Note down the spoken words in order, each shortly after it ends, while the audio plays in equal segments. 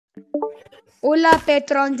Hola,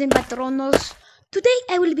 patrons and patronos. Today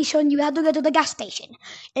I will be showing you how to go to the gas station.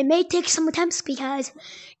 It may take some attempts because,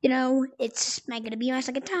 it's not going to be my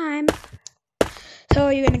second time. So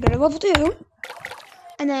you're going to go to level 2.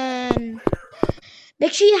 And then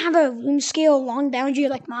make sure you have a room scale long boundary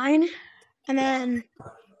like mine. And then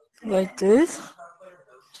Like this?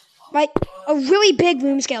 like a really big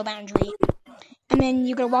room scale boundary. And then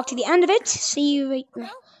you're going to walk to the end of it. See right.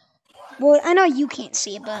 Well, I know you can't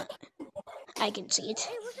see it, but I can see it.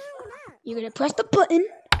 You're going to press the button.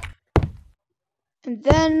 And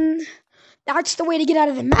then that's the way to get out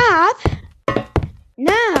of the map.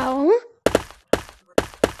 Now,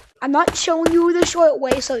 I'm not showing you the short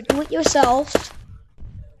way, so do it yourself.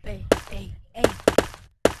 Hey.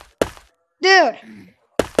 Dude,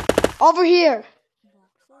 over here.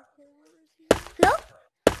 Hello?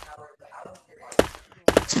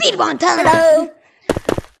 Speed one time. Hello?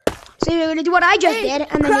 So you're going to do what I just did,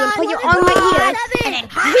 and then you're going to put your arm right here, and then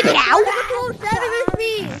whip it out.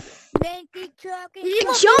 And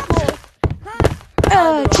jump.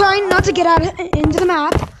 Trying not to get out into the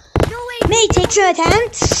map. May take some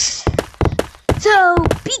attempts. So,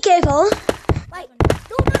 be careful.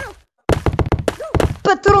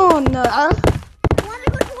 Patrona.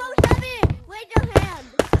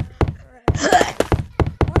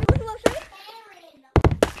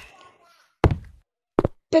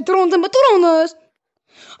 Patrons and patronas.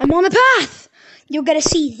 I'm on the path. You're going to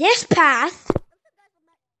see this path.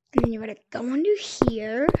 And then you're going to go under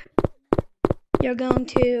here. You're going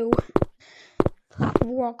to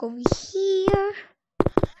walk over here.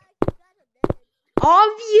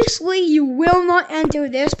 Obviously, you will not enter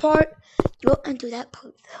this part. You'll enter that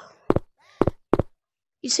part, though.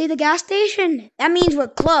 You see the gas station? That means we're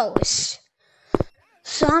close.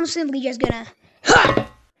 So I'm simply just gonna...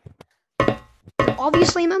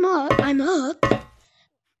 Obviously, I'm up.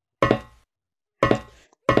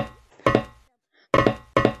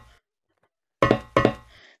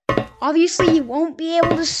 Obviously, you won't be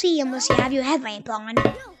able to see unless you have your headlamp on.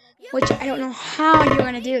 Which, I don't know how you're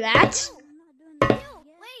gonna do that.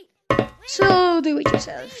 So, do it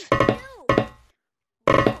yourself.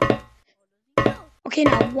 Okay,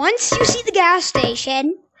 now, once you see the gas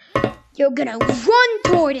station, you're gonna run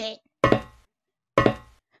toward it.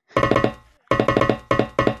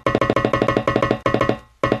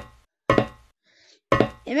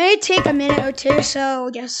 It may take a minute or two, so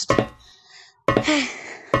just...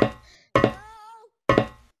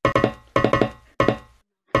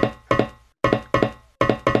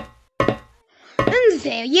 And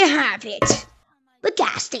there you have it. The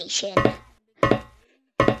gas station.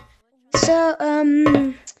 So,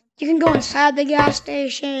 you can go inside the gas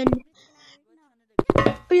station.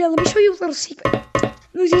 Oh yeah, let me show you a little secret.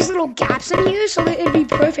 There's these little gaps in here, so that it'd be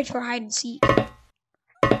perfect for hide and seek.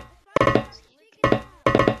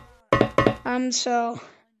 So,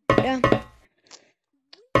 yeah.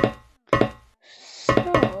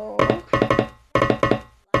 So...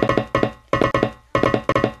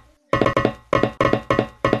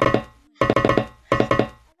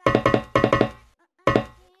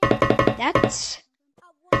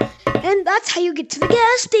 that's how you get to the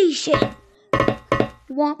gas station.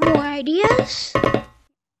 Want more ideas?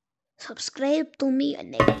 Subscribe to me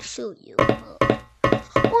and I will show you more.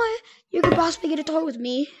 Or you could possibly get a tour with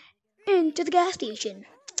me into the gas station.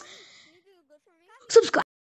 Subscribe.